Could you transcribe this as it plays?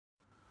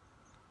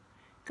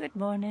Good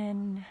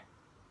morning.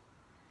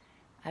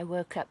 I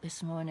woke up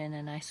this morning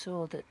and I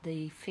saw that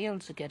the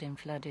fields are getting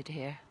flooded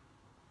here.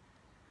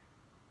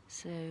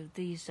 So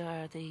these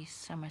are the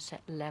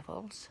Somerset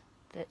Levels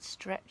that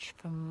stretch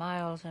for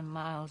miles and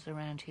miles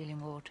around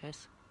Healing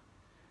Waters,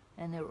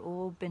 and they're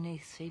all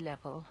beneath sea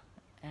level,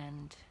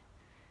 and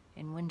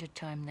in winter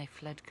time they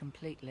flood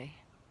completely,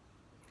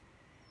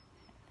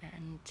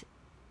 and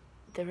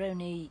they're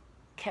only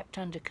kept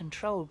under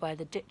control by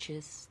the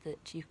ditches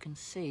that you can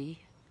see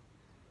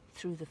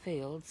through the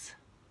fields.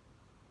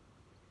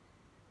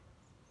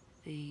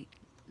 The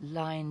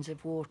lines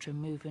of water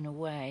moving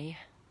away,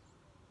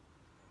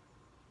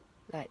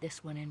 like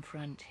this one in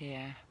front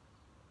here.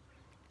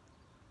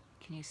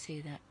 Can you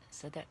see that?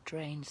 So that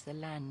drains the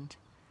land.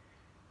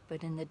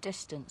 But in the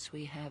distance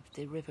we have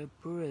the River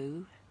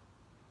Brew,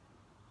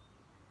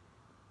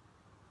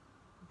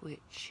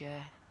 which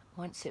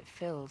once it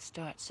fills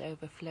starts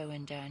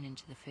overflowing down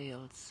into the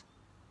fields.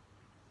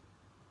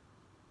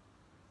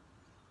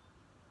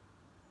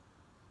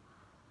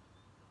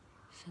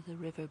 So the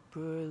River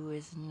Brew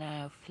is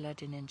now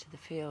flooding into the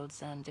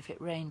fields, and if it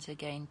rains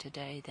again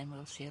today then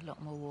we'll see a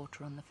lot more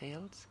water on the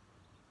fields.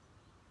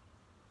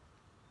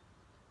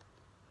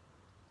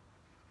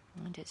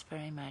 And it's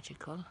very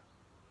magical.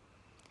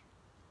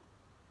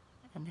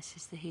 And this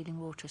is the Healing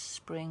Water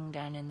spring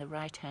down in the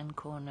right hand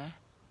corner.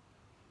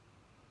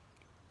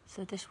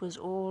 So this was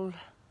all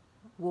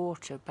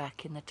water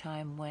back in the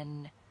time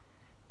when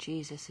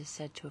Jesus is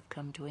said to have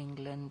come to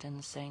England,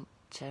 and Saint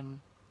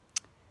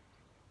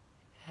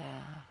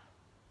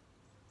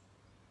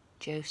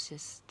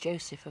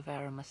Joseph of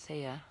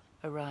Arimathea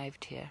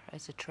arrived here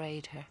as a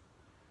trader,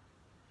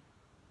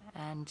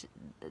 and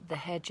the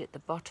hedge at the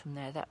bottom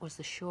there, that was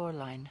the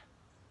shoreline,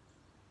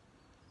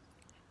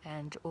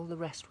 and all the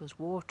rest was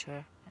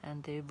water.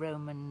 And the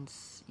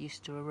Romans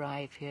used to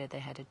arrive here. They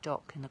had a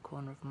dock in the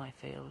corner of my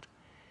field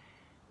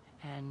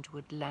and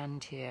would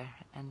land here,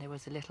 and there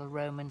was a little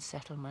Roman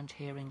settlement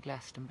here in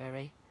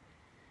Glastonbury,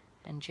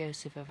 and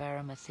Joseph of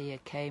Arimathea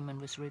came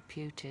and was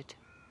reputed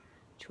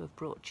to have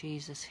brought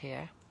Jesus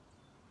here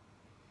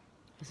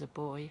as a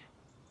boy.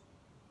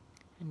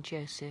 And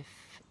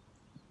Joseph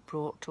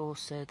brought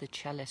also the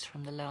chalice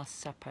from the Last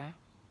Supper,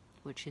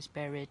 which is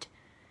buried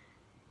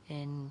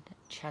in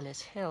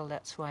Chalice Hill.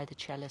 That's why the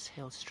Chalice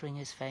Hill string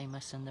is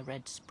famous, and the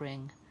red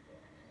spring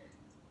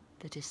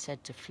that is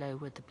said to flow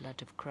with the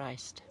blood of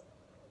Christ.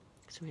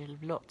 So we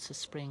have lots of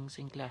springs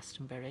in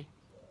Glastonbury,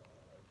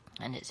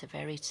 and it's a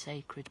very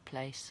sacred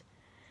place,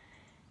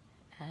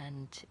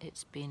 and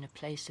it's been a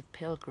place of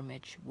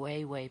pilgrimage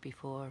way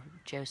before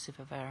Joseph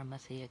of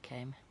Arimathea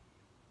came.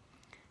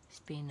 It's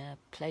been a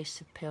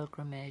place of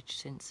pilgrimage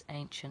since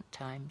ancient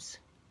times.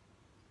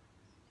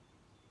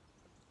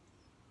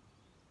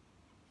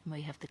 And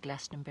we have the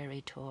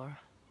Glastonbury tour,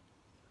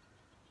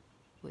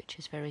 which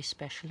is very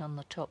special. On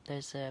the top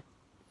there's a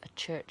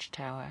church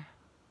tower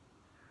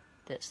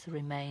that's the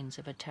remains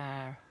of a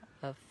tower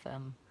of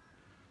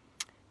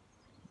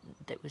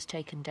that was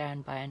taken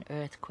down by an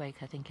earthquake,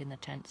 I think in the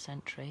 10th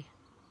century.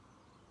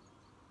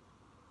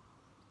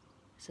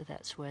 So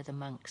that's where the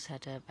monks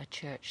had a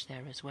church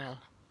there as well.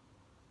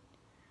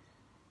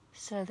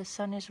 So the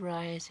sun is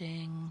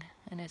rising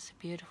and it's a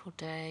beautiful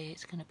day.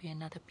 It's going to be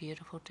another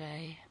beautiful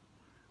day.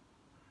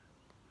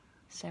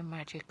 So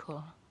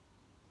magical.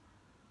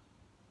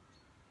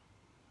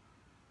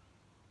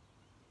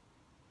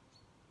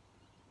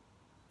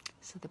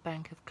 So the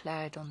bank of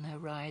cloud on the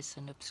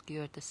horizon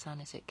obscured the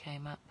sun as it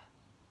came up,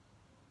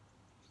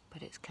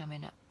 but it's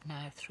coming up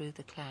now through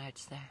the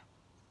clouds there.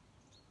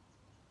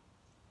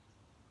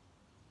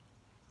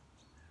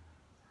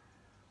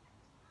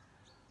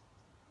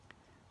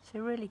 So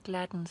it really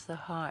gladdens the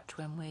heart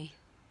when we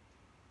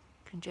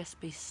can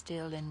just be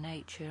still in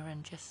nature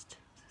and just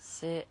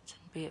sit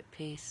and be at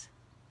peace.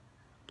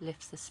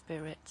 Lifts the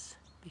spirits,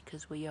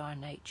 because we are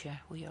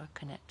nature, we are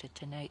connected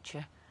to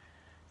nature,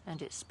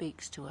 and it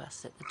speaks to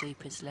us at the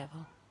deepest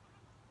level.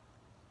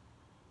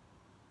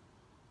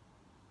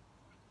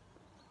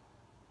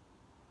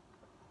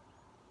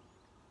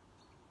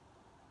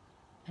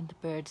 And the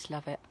birds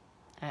love it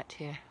out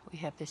here. We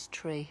have this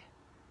tree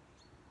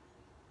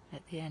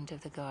at the end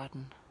of the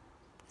garden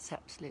that's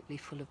absolutely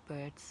full of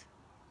birds.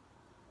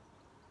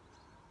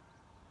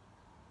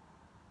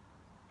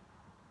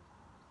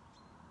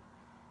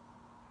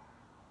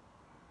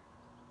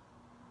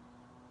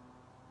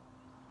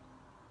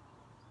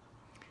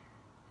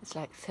 It's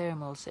like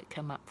thermals that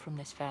come up from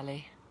this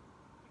valley,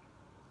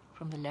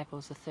 from the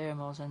levels of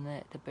thermals, and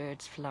the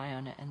birds fly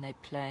on it and they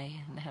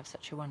play and they have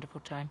such a wonderful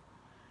time.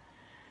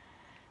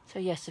 So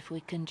yes, if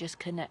we can just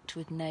connect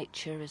with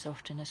nature as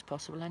often as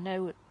possible. I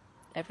know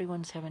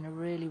everyone's having a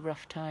really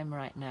rough time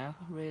right now,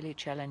 a really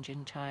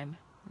challenging time,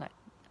 like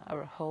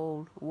our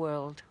whole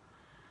world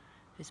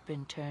has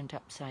been turned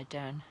upside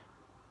down.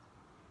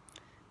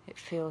 It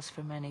feels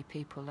for many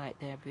people like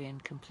they're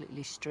being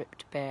completely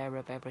stripped bare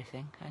of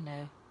everything. I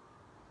know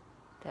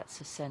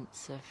that's a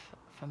sense of,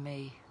 for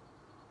me,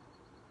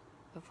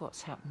 of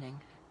what's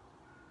happening.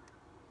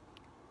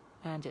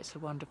 And it's a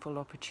wonderful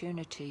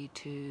opportunity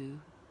to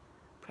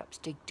perhaps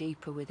dig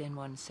deeper within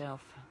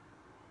oneself.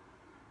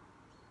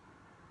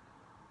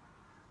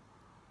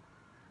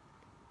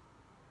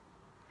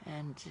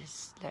 And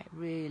just like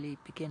really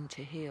begin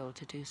to heal,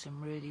 to do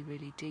some really,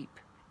 really deep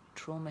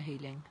trauma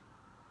healing,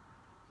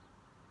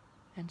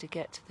 and to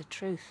get to the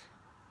truth,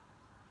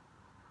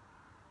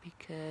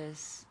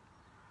 because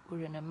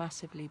we're in a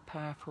massively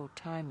powerful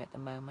time at the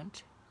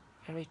moment,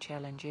 very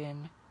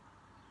challenging,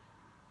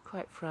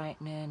 quite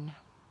frightening,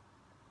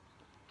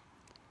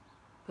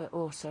 but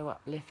also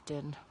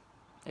uplifting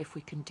if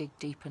we can dig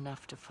deep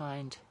enough to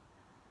find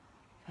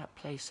that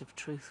place of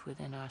truth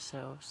within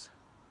ourselves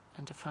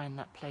and to find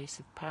that place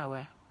of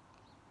power,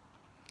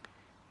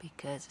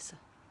 because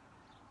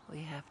we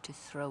have to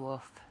throw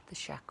off the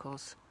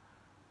shackles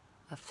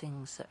of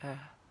things that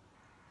are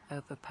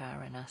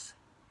overpowering us,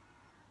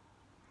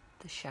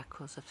 the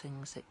shackles of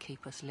things that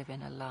keep us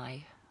living a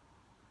lie,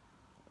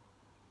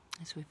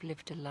 as we've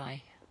lived a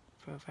lie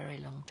for a very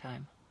long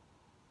time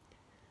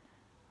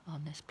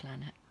on this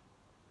planet.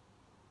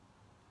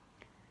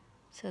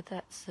 So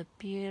that's a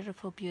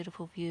beautiful,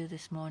 beautiful view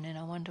this morning.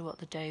 I wonder what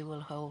the day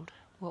will hold.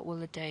 What will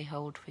the day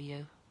hold for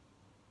you?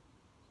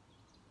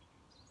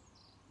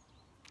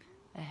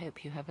 I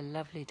hope you have a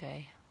lovely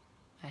day.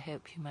 I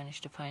hope you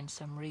manage to find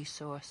some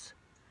resource,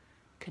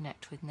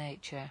 connect with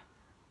nature,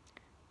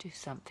 do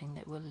something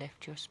that will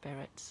lift your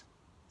spirits,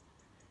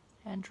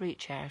 and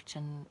reach out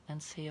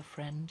and see a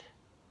friend.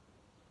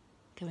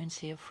 Go and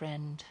see a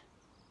friend.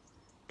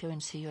 Go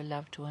and see your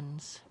loved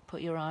ones.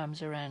 Put your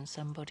arms around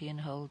somebody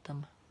and hold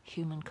them.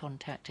 Human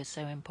contact is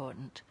so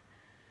important,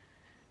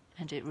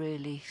 and it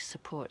really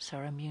supports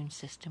our immune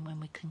system when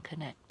we can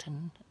connect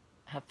and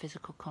have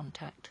physical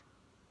contact.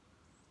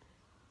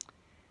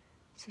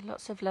 So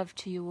lots of love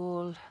to you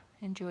all.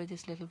 Enjoy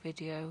this little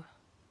video.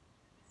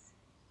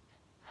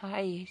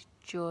 Hi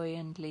Joy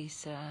and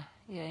Lisa.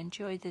 Yeah,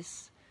 enjoy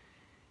this.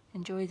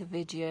 Enjoy the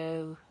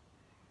video.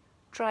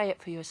 Try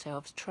it for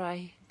yourselves.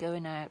 Try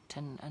going out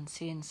and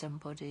seeing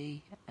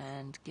somebody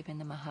and giving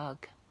them a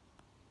hug.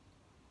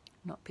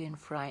 Not being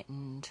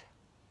frightened.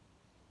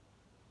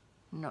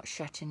 Not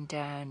shutting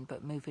down,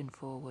 but moving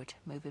forward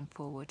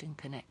and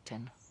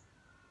connecting.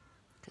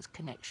 Because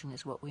connection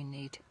is what we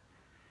need.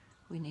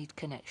 We need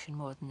connection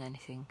more than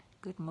anything.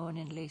 Good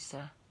morning,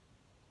 Lisa.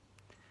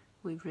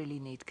 We really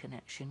need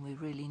connection. We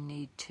really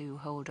need to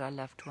hold our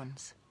loved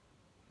ones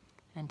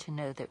and to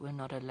know that we're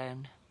not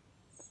alone.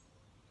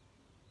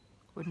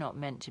 We're not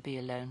meant to be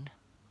alone.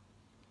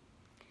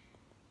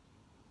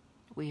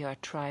 We are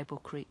tribal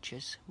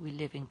creatures. We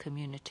live in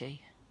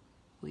community.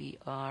 We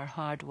are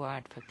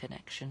hardwired for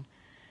connection,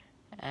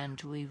 and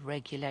we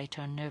regulate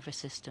our nervous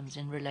systems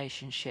in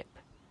relationship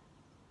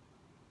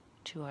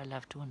to our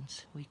loved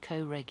ones. We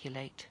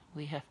co-regulate.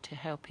 We have to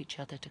help each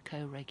other to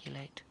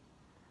co-regulate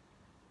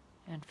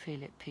and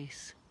feel at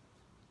peace.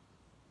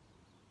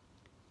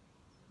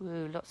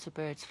 Woo, lots of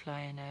birds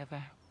flying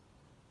over.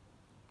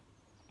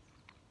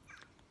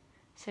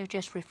 So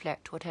just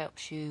reflect what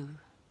helps you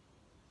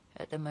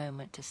at the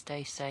moment to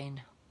stay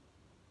sane,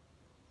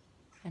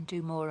 and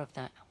do more of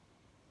that.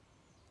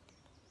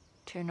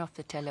 Turn off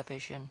the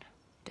television.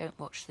 Don't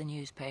watch the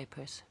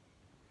newspapers.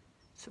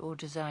 It's all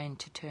designed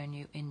to turn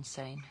you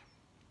insane.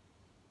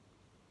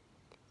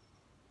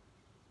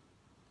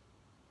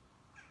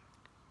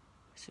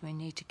 So we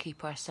need to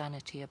keep our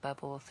sanity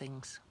above all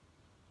things.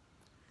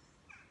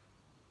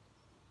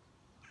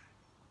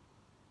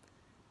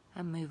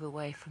 And move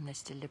away from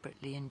this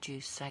deliberately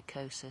induced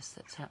psychosis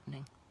that's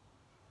happening.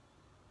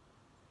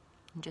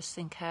 And just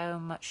think how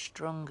much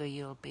stronger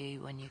you'll be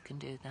when you can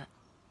do that.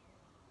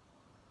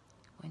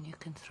 When you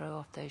can throw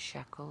off those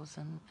shackles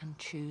and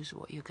choose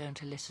what you're going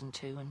to listen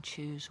to and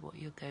choose what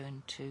you're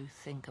going to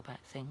think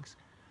about things,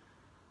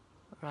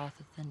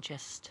 rather than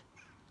just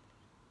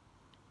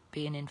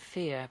being in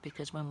fear,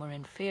 because when we're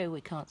in fear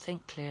we can't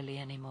think clearly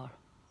anymore.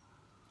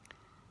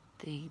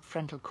 The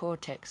frontal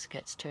cortex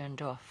gets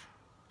turned off,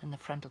 and the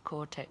frontal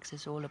cortex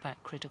is all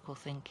about critical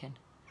thinking.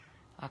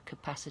 Our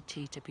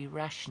capacity to be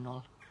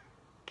rational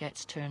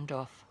gets turned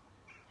off,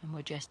 and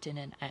we're just in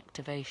an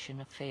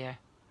activation of fear,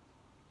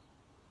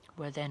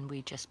 where then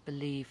we just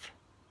believe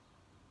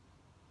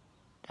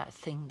that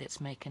thing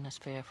that's making us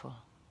fearful.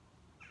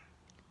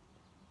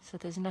 So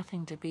there's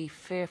nothing to be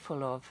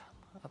fearful of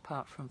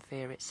apart from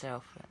fear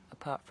itself,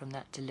 apart from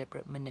that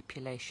deliberate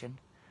manipulation.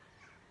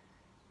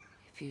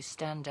 If you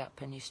stand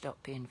up and you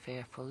stop being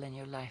fearful, then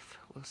your life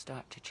will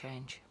start to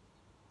change.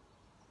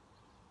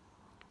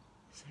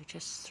 So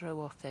just throw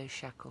off those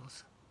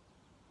shackles.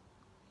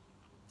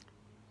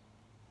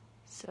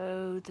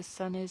 So the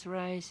sun is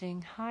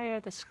rising higher,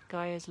 the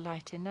sky is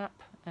lighting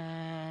up,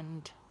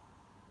 and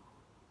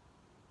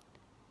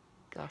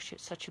gosh,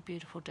 it's such a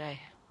beautiful day.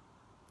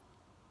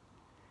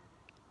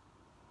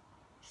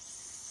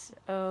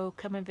 So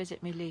come and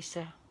visit me,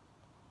 Lisa.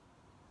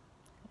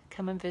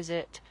 Come and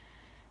visit.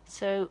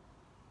 So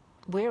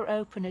we're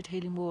open at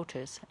Healing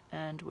Waters,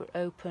 and we're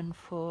open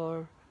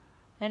for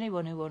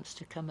anyone who wants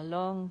to come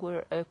along.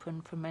 We're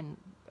open for men.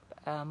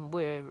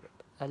 We're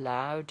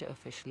allowed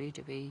officially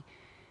to be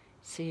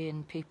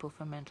seeing people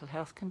for mental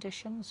health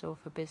conditions or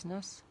for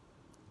business,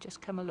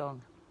 just come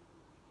along.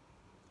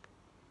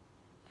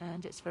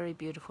 And it's very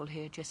beautiful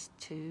here, just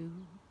to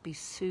be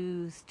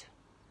soothed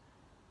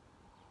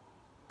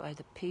by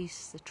the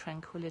peace, the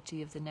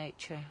tranquility of the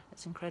nature.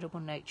 There's incredible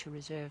nature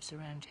reserves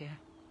around here.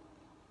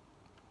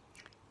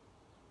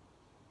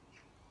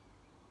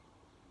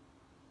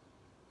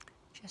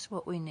 Just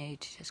what we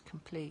need, just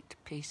complete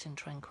peace and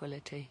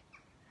tranquility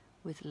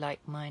with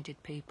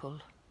like-minded people.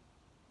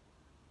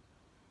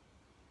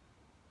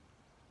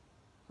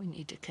 We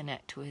need to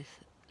connect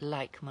with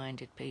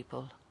like-minded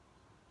people.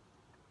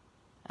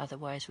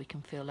 Otherwise we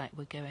can feel like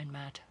we're going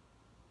mad.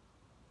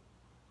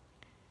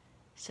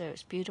 So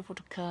it's beautiful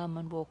to come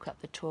and walk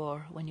up the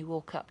Tor. When you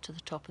walk up to the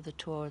top of the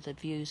Tor, the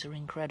views are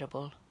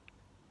incredible.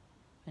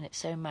 And it's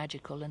so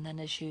magical. And then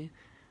as you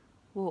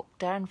walk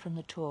down from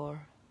the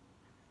Tor,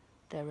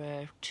 there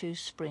are two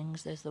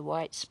springs. There's the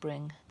White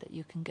Spring that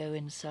you can go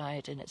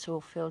inside, and it's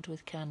all filled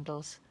with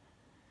candles.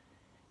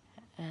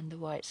 And the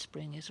White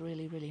Spring is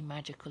really, really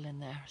magical in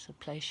there. It's a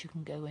place you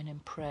can go in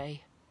and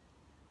pray.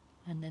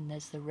 And then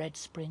there's the Red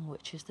Spring,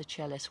 which is the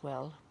Chalice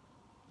Well.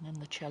 And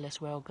the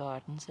Chalice Well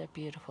Gardens, they're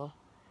beautiful.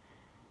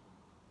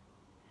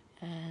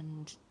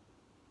 And,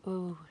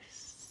 oh,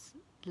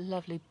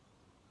 lovely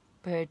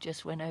bird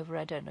just went over.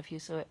 I don't know if you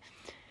saw it.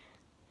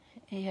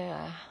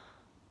 Yeah,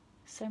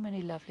 so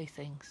many lovely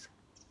things.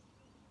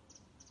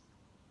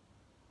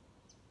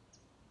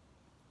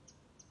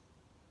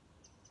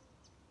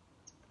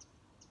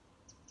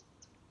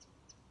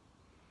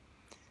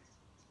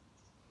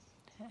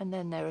 And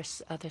then there are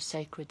other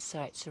sacred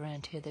sites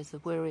around here. There's the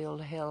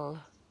Wirial Hill,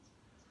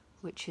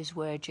 which is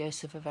where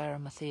Joseph of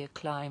Arimathea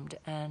climbed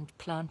and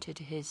planted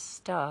his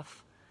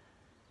staff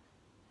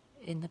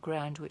in the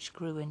ground, which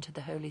grew into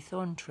the holy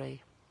thorn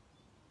tree.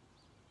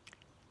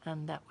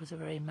 And that was a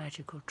very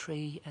magical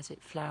tree, as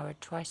it flowered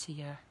twice a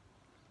year.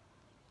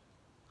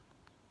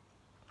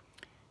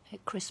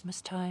 At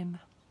Christmas time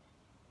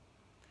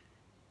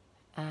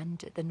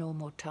and at the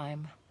normal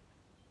time.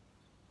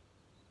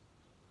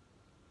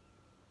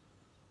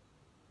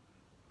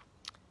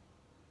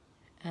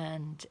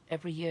 And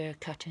every year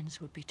cuttings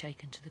would be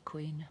taken to the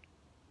Queen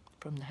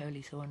from the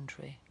holy thorn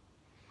tree.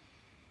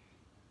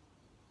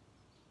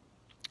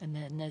 And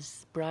then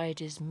there's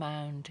Brides's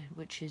Mound,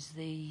 which is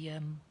the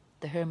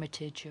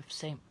hermitage of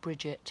St.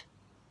 Bridget.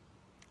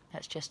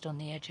 That's just on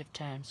the edge of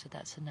town, so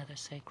that's another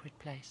sacred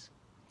place.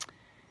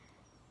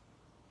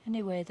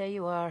 Anyway, there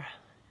you are.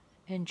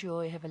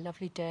 Enjoy, have a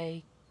lovely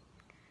day.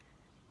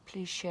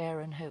 Please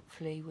share, and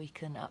hopefully we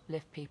can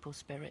uplift people's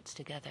spirits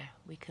together.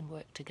 We can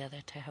work together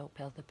to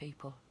help other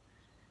people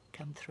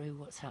come through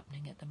what's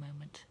happening at the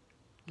moment.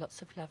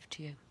 Lots of love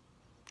to you.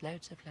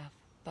 Loads of love.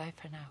 Bye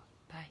for now.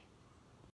 Bye.